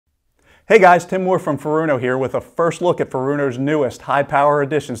Hey guys, Tim Moore from Furuno here with a first look at Furuno's newest high-power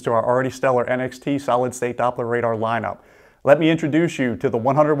additions to our already stellar NXT solid-state Doppler radar lineup. Let me introduce you to the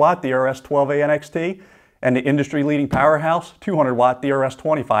 100-watt DRS12A-NXT and the industry-leading powerhouse 200-watt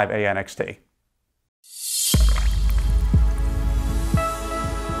DRS25A-NXT.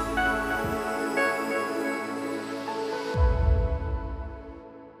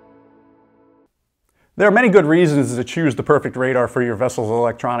 There are many good reasons to choose the perfect radar for your vessel's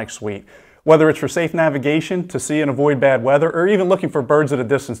electronic suite. Whether it's for safe navigation, to see and avoid bad weather, or even looking for birds at a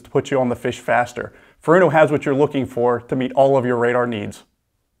distance to put you on the fish faster, Furuno has what you're looking for to meet all of your radar needs.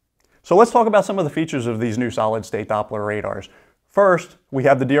 So let's talk about some of the features of these new solid-state Doppler radars. First, we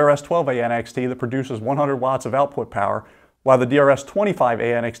have the DRS12A-NXT that produces 100 watts of output power, while the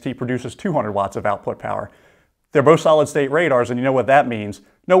DRS25A-NXT produces 200 watts of output power. They're both solid-state radars, and you know what that means.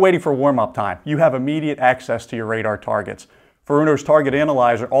 No waiting for warm-up time. You have immediate access to your radar targets. Furuno's Target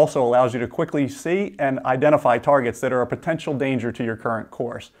Analyzer also allows you to quickly see and identify targets that are a potential danger to your current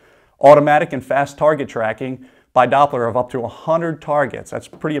course. Automatic and fast target tracking by Doppler of up to 100 targets. That's a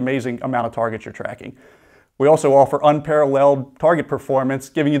pretty amazing amount of targets you're tracking. We also offer unparalleled target performance,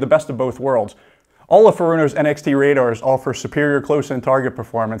 giving you the best of both worlds. All of Furuno's NXT radars offer superior close-in target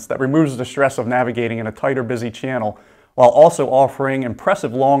performance that removes the stress of navigating in a tight or busy channel, while also offering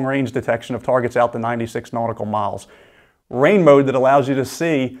impressive long-range detection of targets out to 96 nautical miles. Rain mode that allows you to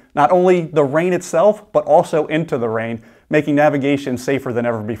see not only the rain itself, but also into the rain, making navigation safer than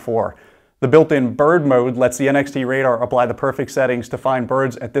ever before. The built-in bird mode lets the NXT radar apply the perfect settings to find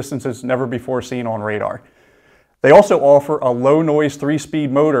birds at distances never before seen on radar. They also offer a low-noise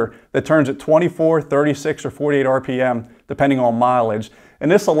 3-speed motor that turns at 24, 36, or 48 RPM, depending on mileage,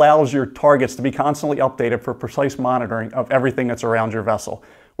 and this allows your targets to be constantly updated for precise monitoring of everything that's around your vessel.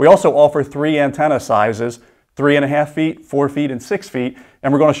 We also offer 3 antenna sizes, 3.5 feet, 4 feet, and 6 feet,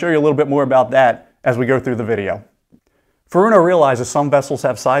 and we're going to show you a little bit more about that as we go through the video. Furuno realizes some vessels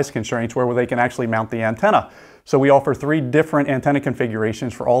have size constraints where they can actually mount the antenna. So we offer 3 different antenna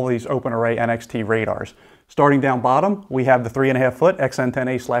configurations for all of these open array NXT radars. Starting down bottom, we have the 3.5 foot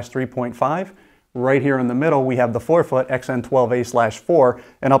XN10A/3.5. Right here in the middle, we have the 4 foot XN12A/4.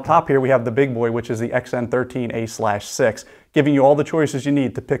 And up top here, we have the big boy, which is the XN13A/6, giving you all the choices you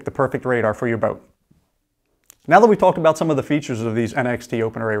need to pick the perfect radar for your boat. Now that we've talked about some of the features of these NXT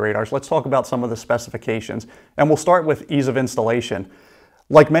open array radars, let's talk about some of the specifications. And we'll start with ease of installation.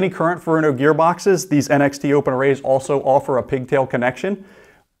 Like many current Furuno gearboxes, these NXT open arrays also offer a pigtail connection,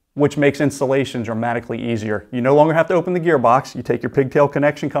 which makes installation dramatically easier. You no longer have to open the gearbox. You take your pigtail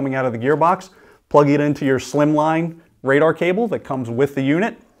connection coming out of the gearbox, plug it into your slimline radar cable that comes with the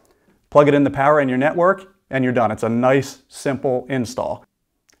unit, plug it in the power and your network, and you're done. It's a nice, simple install.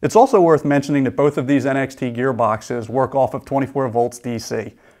 It's also worth mentioning that both of these NXT gearboxes work off of 24 volts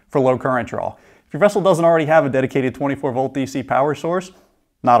DC for low current draw. If your vessel doesn't already have a dedicated 24 volt DC power source,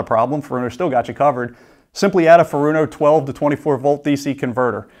 not a problem, Furuno still got you covered. Simply add a Furuno 12 to 24 volt DC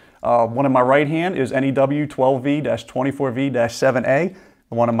converter. One in my right hand is NEW12V-24V-7A.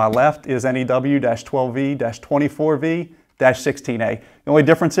 The one on my left is NEW-12V-24V-16A. The only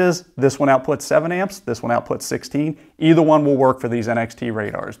difference is this one outputs 7 amps, this one outputs 16. Either one will work for these NXT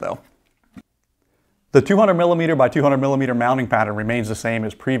radars though. The 200mm by 200mm mounting pattern remains the same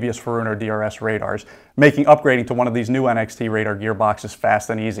as previous Furuno DRS radars, making upgrading to one of these new NXT radar gearboxes fast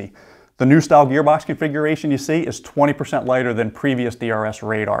and easy. The new style gearbox configuration you see is 20% lighter than previous DRS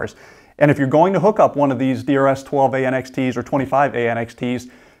radars. And if you're going to hook up one of these DRS12A-NXTs or 25A-NXTs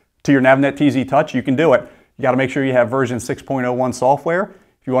to your NavNet TZtouch, you can do it. You got to make sure you have version 6.01 software.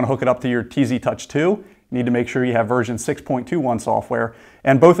 If you want to hook it up to your TZtouch2, you need to make sure you have version 6.21 software.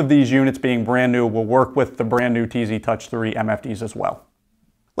 And both of these units, being brand new, will work with the brand new TZtouch3 MFDs as well.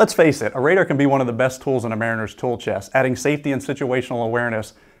 Let's face it, a radar can be one of the best tools in a mariner's tool chest, adding safety and situational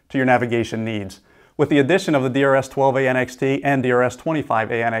awareness to your navigation needs. With the addition of the DRS12A-NXT and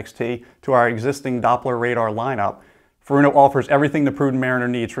DRS25A-NXT to our existing Doppler radar lineup, Furuno offers everything the prudent mariner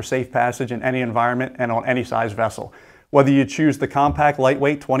needs for safe passage in any environment and on any size vessel. Whether you choose the compact,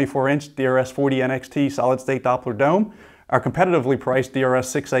 lightweight, 24-inch DRS40NXT solid-state Doppler dome, our competitively priced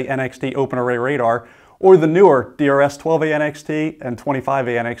DRS6A-NXT open array radar, or the newer DRS12A-NXT and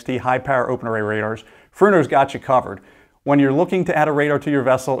 25A-NXT high-power open array radars, Furuno's got you covered. When you're looking to add a radar to your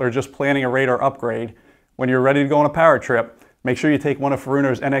vessel or just planning a radar upgrade, when you're ready to go on a power trip, make sure you take one of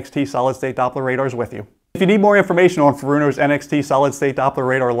Furuno's NXT solid-state Doppler radars with you. If you need more information on Furuno's NXT solid-state Doppler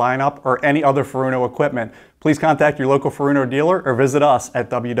radar lineup or any other Furuno equipment, please contact your local Furuno dealer or visit us at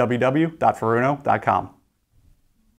www.furuno.com.